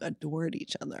that you adored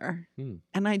each other. Hmm.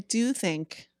 And I do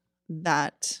think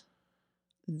that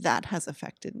has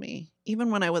affected me. Even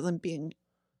when I wasn't being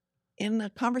in a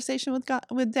conversation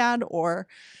with dad or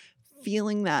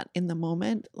feeling that in the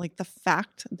moment, like the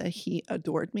fact that he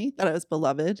adored me, that I was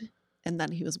beloved and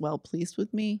that he was well pleased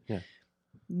with me, Yeah.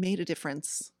 made a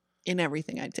difference in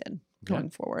everything I did going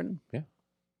forward. Yeah.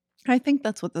 I think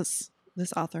that's what this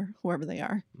author, whoever they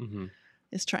are, Mm-hmm.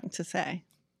 is trying to say.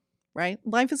 Right?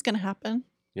 Life is going to happen.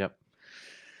 Yep.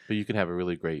 But you can have a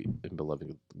really great and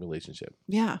beloved relationship.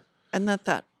 Yeah. And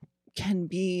that can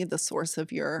be the source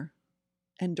of your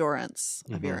endurance,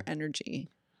 of your energy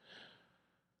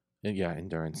And yeah,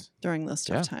 endurance. during those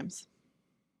tough Yeah. times.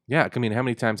 Yeah, I mean, how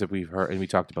many times have we heard, and we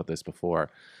talked about this before,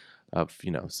 of,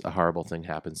 a horrible thing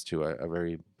happens to a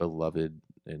very beloved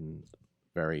and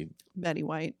very, Betty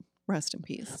White, rest in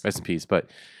peace. rest in peace, but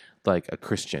like a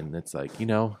Christian, it's like,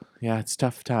 yeah, it's a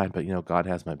tough time, but God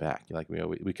has my back. Like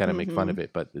we kind of make fun of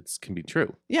it, but it can be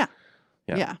true. Yeah.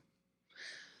 Yeah.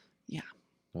 Yeah.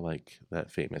 Or like that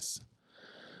famous,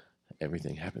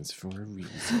 everything happens for a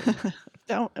reason.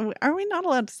 Are we not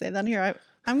allowed to say that here?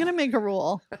 I'm going to make a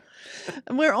rule.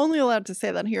 We're only allowed to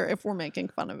say that here if we're making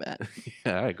fun of it.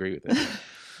 Yeah, I agree with it.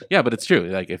 Yeah, but it's true.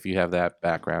 Like if you have that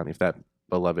background, if that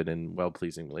beloved and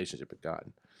well-pleasing relationship with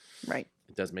God, Right.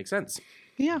 it does make sense.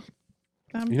 Yeah.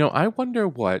 I wonder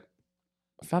what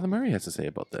Father Murray has to say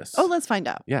about this. Oh, let's find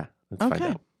out. Yeah, let's find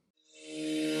Okay. out.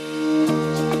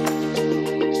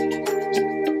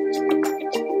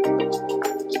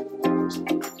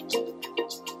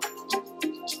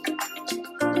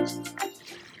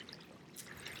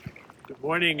 Good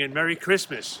morning and Merry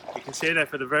Christmas. We can say that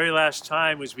for the very last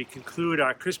time as we conclude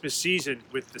our Christmas season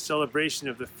with the celebration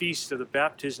of the feast of the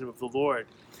baptism of the Lord.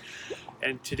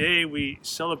 And today we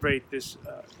celebrate this,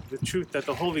 the truth that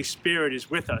the Holy Spirit is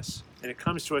with us, and it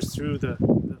comes to us through the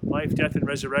life, death, and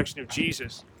resurrection of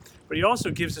Jesus. But he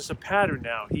also gives us a pattern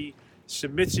now. He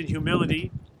submits in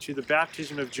humility to the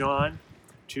baptism of John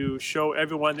to show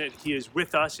everyone that he is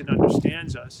with us and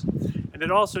understands us. And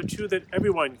then also, too, that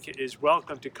everyone is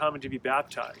welcome to come and to be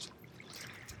baptized.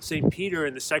 St. Peter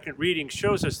in the second reading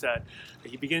shows us that.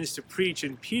 He begins to preach,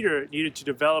 and Peter needed to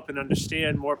develop and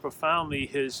understand more profoundly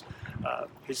his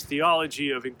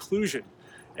theology of inclusion.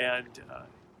 And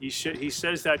he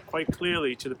says that quite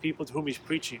clearly to the people to whom he's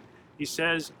preaching. He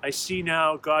says, I see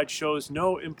now God shows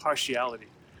no impartiality,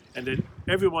 and that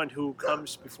everyone who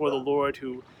comes before the Lord,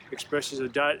 who expresses a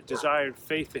desire and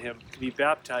faith to him, can be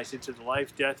baptized into the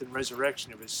life, death, and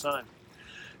resurrection of his Son.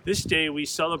 This day we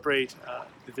celebrate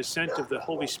the descent of the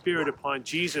Holy Spirit upon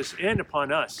Jesus and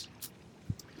upon us.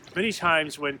 Many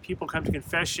times when people come to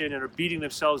confession and are beating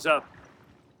themselves up,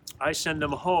 I send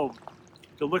them home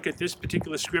to look at this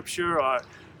particular scripture,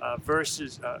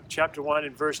 verses, chapter 1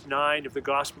 and verse 9 of the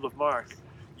Gospel of Mark.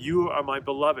 You are my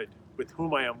beloved, with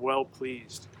whom I am well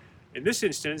pleased. In this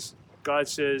instance, God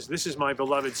says, this is my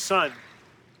beloved Son.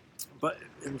 But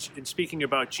in speaking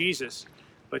about Jesus,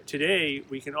 But today,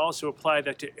 we can also apply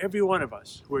that to every one of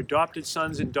us who are adopted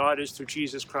sons and daughters through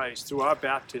Jesus Christ, through our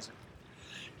baptism.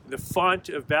 In the font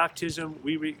of baptism,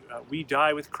 we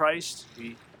die with Christ.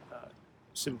 We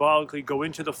symbolically go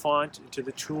into the font, into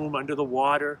the tomb, under the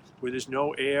water, where there's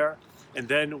no air, and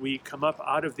then we come up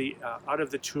out of the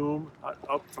tomb,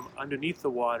 up from underneath the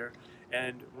water,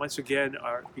 and once again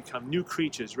become new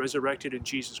creatures, resurrected in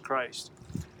Jesus Christ.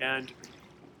 And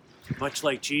much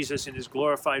like Jesus in his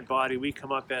glorified body, we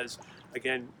come up as,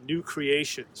 again, new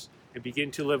creations and begin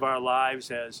to live our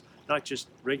lives as not just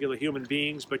regular human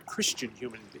beings, but Christian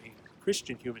human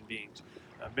beings,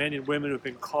 men and women who have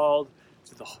been called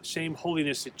to the same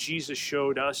holiness that Jesus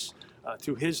showed us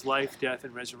through his life, death,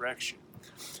 and resurrection.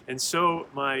 And so,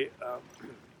 my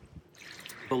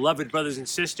beloved brothers and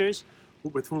sisters,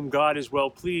 with whom God is well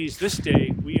pleased, this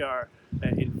day we are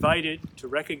invited to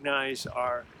recognize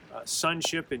our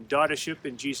sonship and daughtership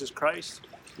in Jesus Christ.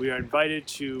 We are invited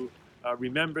to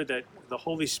remember that the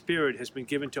Holy Spirit has been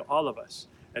given to all of us.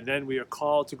 And then we are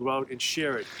called to go out and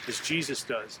share it as Jesus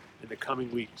does in the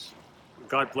coming weeks.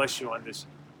 God bless you on this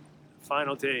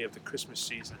final day of the Christmas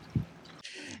season.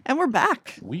 And we're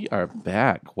back. We are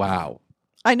back. Wow.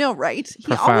 I know, right?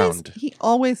 Profound. He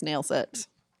always nails it.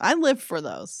 I live for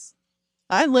those.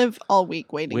 I live all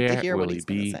week waiting to Where hear will what he he's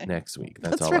going be to say. next week?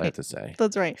 That's That's all right. I have to say.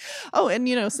 That's right. Oh, and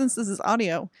since this is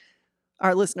audio,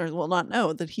 our listeners will not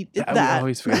know that he did I that.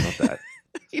 always forget about that.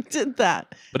 He did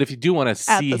that. But if you do want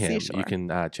to At see the him, seashore. you can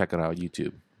check it out on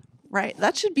YouTube. Right.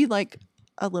 That should be like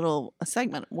a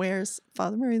segment. Where's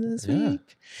Father Murray this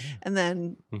week? And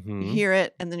then Mm-hmm. you hear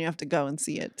it, and then you have to go and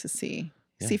see it to see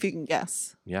if you can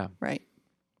guess. Yeah. Right.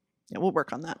 Yeah, we'll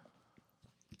work on that.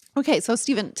 Okay, so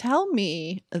Stephen, tell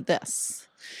me this.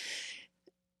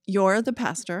 You're the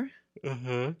pastor.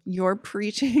 Mm-hmm. You're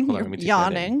preaching. Hold on, you're let me take that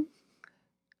in. yawning.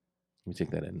 Let me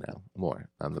take that in now. More.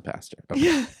 I'm the pastor. Okay.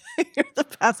 Yeah. You're the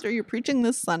pastor. You're preaching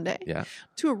this Sunday Yeah.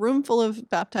 to a room full of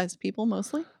baptized people,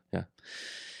 mostly. Yeah.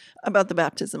 About the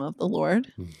baptism of the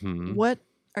Lord. Mm-hmm. What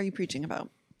are you preaching about?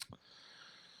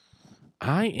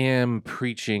 I am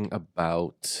preaching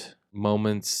about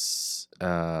moments.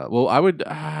 Well, I would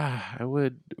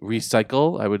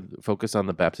recycle. I would focus on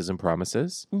the baptism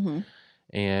promises Mm-hmm.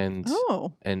 and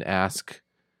Oh, ask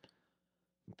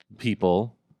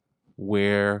people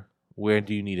where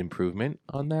do you need improvement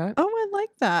on that? I like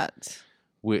that.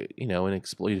 And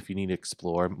explore if you need to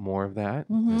explore more of that.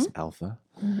 Mhm. There's Alpha.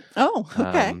 Oh,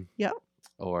 okay. Um, Yep.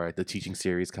 Or the teaching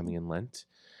series coming in Lent.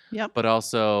 Yep. But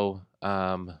also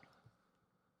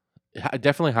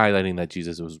definitely highlighting that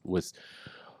Jesus was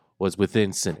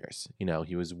within sinners.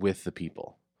 He was with the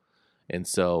people. And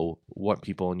so what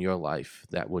people in your life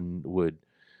that would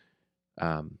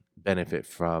benefit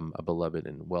from a beloved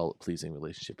and well-pleasing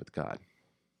relationship with God.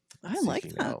 I like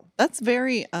Seeking that. out. That's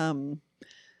very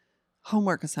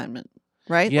homework assignment,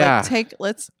 right? Yeah.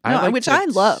 Which I I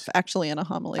love actually in a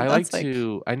homily. I That's like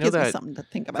to. I know gives me that something to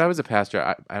think if I about. was a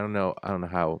pastor, I don't know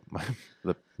how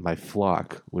my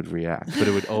flock would react, but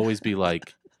it would always be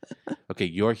like, okay,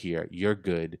 you're here, you're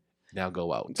good, now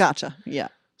go out. Gotcha. Yeah.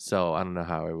 So I don't know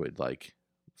how I would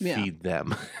Yeah. feed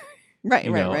them, Right.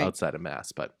 Right. outside of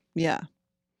mass. But Yeah.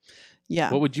 Yeah.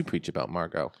 what would you preach about,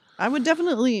 Margot? I would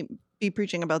definitely be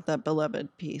preaching about that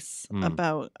beloved piece,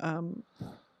 Mm.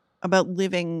 about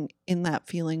living in that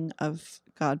feeling of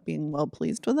God being well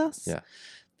pleased with us. Yeah.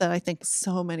 That I think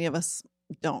so many of us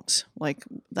don't. Like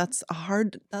that's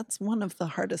one of the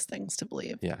hardest things to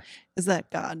believe. Yeah. Is that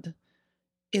God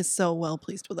is so well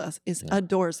pleased with us, Yeah.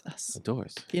 adores us.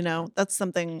 Adores. That's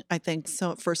something I think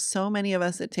for so many of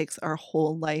us it takes our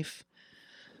whole life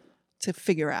to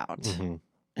figure out Mhm.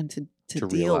 and to deal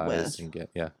realize with. and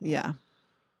get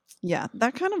Yeah.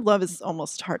 That kind of love is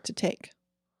almost hard to take,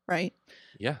 right?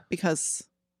 yeah Because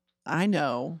I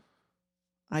know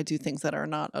I do things that are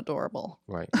not adorable,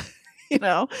 right. but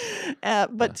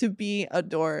Yeah. to be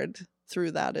adored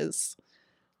through that is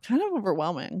kind of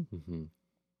overwhelming. Hmm.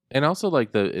 And also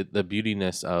the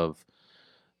beautiness of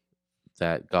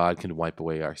that God can wipe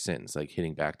away our sins, like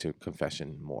hitting back to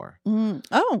confession more. Mm.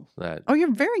 Oh, That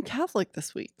you're very Catholic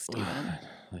this week, Stephen.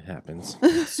 it happens,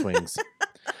 swings.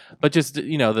 But just the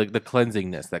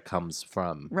cleansingness that comes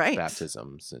from Right.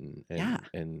 baptisms and Yeah.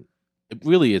 and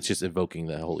really it's just evoking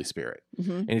the Holy Spirit.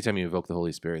 Mhm. Anytime you evoke the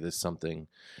Holy Spirit, there's something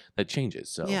that changes.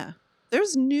 So Yeah.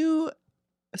 There's new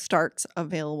starts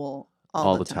available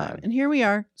all the time. time. And here we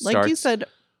are, like you Starts, said,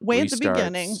 way at the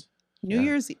beginning. restarts,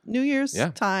 New Year's Yeah.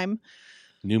 time,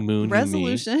 new moon,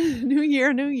 resolution, new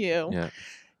year, new you. new me. Yeah,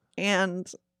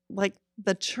 And like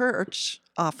the church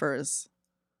offers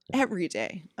every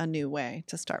day a new way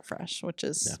to start fresh, which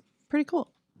is Yeah. pretty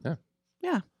cool. Yeah.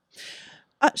 Yeah.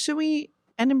 Should we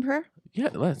end in prayer? Yeah,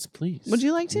 let's please. Would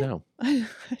you like to? No, I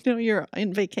know you're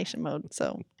in vacation mode,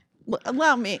 so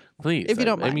allow me. please. If you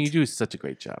don't I mean, mind. you do such a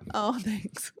great job. Oh,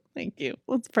 thanks. Thank you.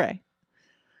 Let's pray.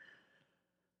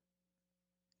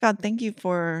 God, thank you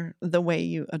for the way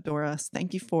you adore us.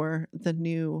 Thank you for the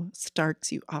new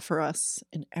starts you offer us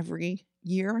in every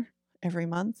year, every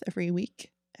month, every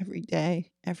week, every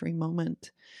day, every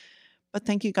moment. But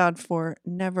thank you, God, for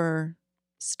never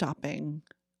stopping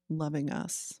loving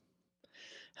us.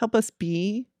 Help us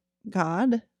be,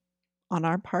 God, on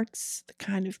our parts, the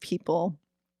kind of people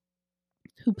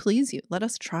who please you. Let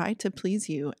us try to please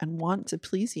you and want to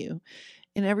please you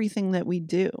in everything that we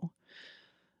do.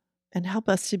 And help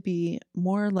us to be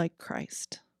more like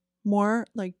Christ, more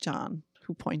like John,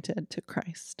 who pointed to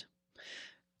Christ.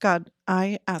 God,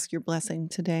 I ask your blessing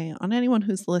today on anyone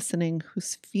who's listening,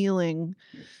 who's feeling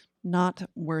not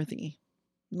worthy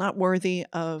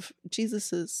of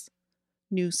Jesus's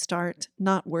new start,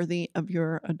 not worthy of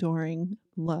your adoring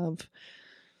love.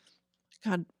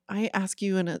 God, I ask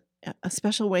you in a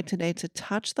special way today to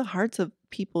touch the hearts of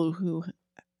people who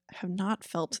have not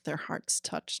felt their hearts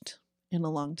touched in a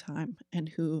long time and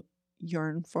who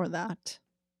yearn for that.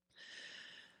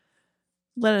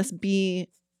 Let us be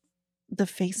the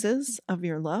faces of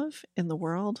your love in the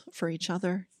world for each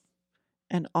other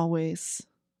and always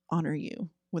honor you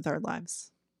with our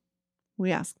lives.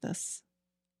 We ask this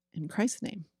in Christ's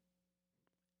name.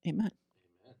 Amen.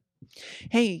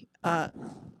 Hey,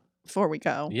 before we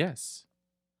go, Yes.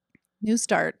 new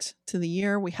start to the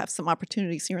year. We have some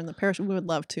opportunities here in the parish we would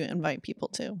love to invite people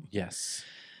to. Yes.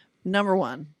 Number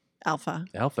one, Alpha.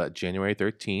 Alpha, January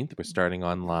 13th. We're starting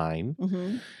online,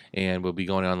 Mm-hmm. and we'll be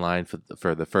going online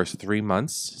for the first 3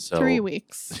 months. So 3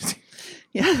 weeks.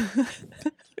 Yeah.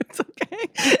 It's okay.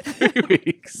 3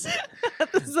 weeks.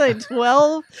 This is a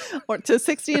 12 or to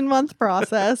 16 month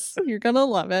process. You're going to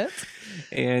love it.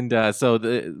 And so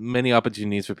the many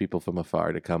opportunities for people from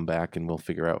afar to come back, and we'll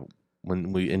figure out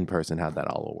when we in person how that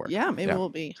all will work. Yeah, maybe we'll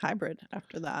be hybrid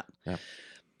after that. Yeah.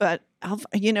 But Alpha,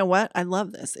 you know what? I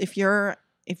love this. If you're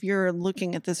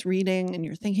looking at this reading and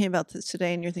you're thinking about this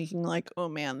today and you're thinking like, oh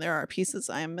man, there are pieces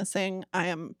I am missing.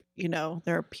 There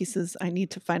are pieces I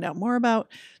need to find out more about.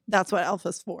 That's what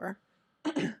Alpha's for.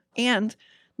 And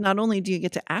not only do you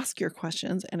get to ask your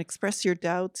questions and express your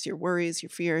doubts, your worries,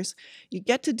 your fears, you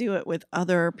get to do it with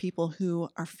other people who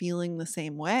are feeling the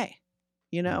same way,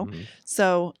 Mhm.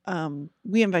 So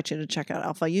we invite you to check out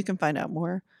Alpha. You can find out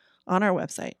more on our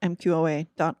website,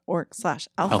 mqoa.org/alpha.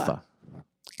 Alpha.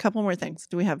 A couple more things.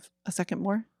 Do we have a second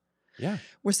more? Yeah.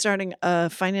 We're starting a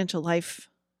financial life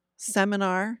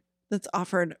seminar that's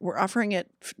offered. We're offering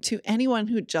it to anyone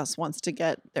who just wants to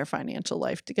get their financial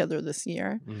life together this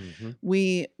year. Mhm.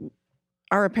 We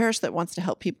are a parish that wants to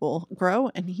help people grow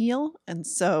and heal. And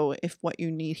so if what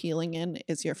you need healing in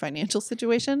is your financial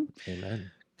situation,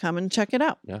 Amen. come and check it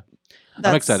out. Yeah. I'm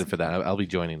That's excited for that. I'll be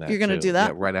joining that. You're gonna too. do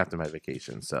that? Yeah, right after my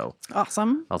vacation. So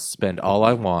Awesome. I'll spend all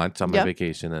I want on my Yep.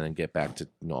 vacation and then get back to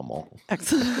normal.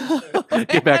 Excellent.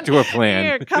 Get back to our plan.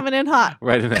 You're coming in hot.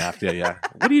 Right and after, yeah.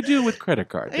 What do you do with credit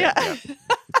card? Yeah.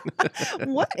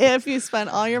 What if you spent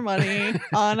all your money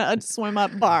on a swim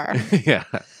up bar? Yeah.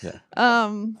 Yeah.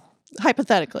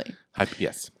 Hypothetically.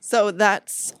 Yes. So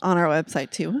that's on our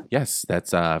website too. Yes.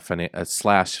 That's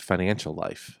 /financial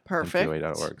life. Perfect.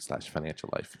 mqa.org/financial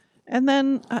life. And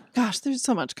then, there's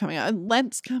so much coming out.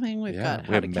 Lent's coming. We've Yeah, got we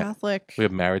How have to Catholic. We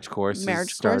have marriage courses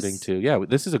Marriage starting course. too. Yeah.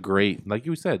 This is a great, like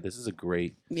you said, this is a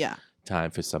great Yeah.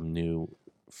 time for some new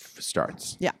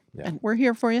starts. Yeah. Yeah. And we're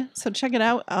here for you. So check it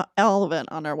out. All of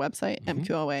it on our website, Mhm.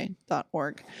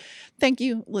 mqoa.org. Thank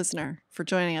you, listener, for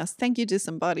joining us. Thank you,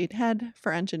 Disembodied Head,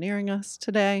 for engineering us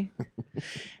today.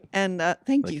 And thank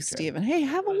Thank you, you, Karen. Stephen. Hey,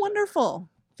 have a wonderful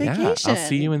vacation. Yeah. I'll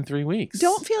see you in 3 weeks.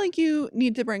 Don't feel like you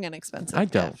need to bring an expensive I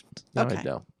don't. gift. No, Okay. I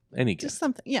don't. Any Just gift.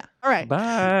 something. Yeah. All right.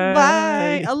 Bye.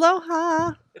 Bye.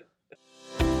 Aloha.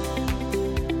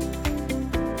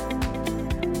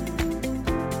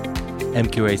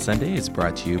 MQA Sunday is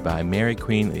brought to you by Mary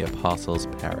Queen of the Apostles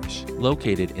Parish,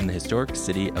 located in the historic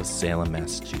city of Salem,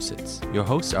 Massachusetts. Your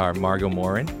hosts are Margot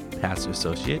Morin, Pastor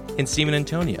Associate, and Stephen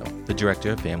Antonio, the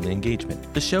Director of Family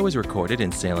Engagement. The show is recorded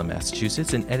in Salem,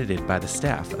 Massachusetts, and edited by the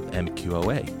staff of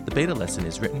MQOA. The beta lesson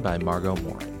is written by Margot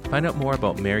Morin. Find out more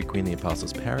about Mary Queen of the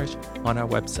Apostles Parish on our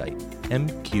website,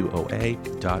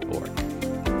 mqoa.org.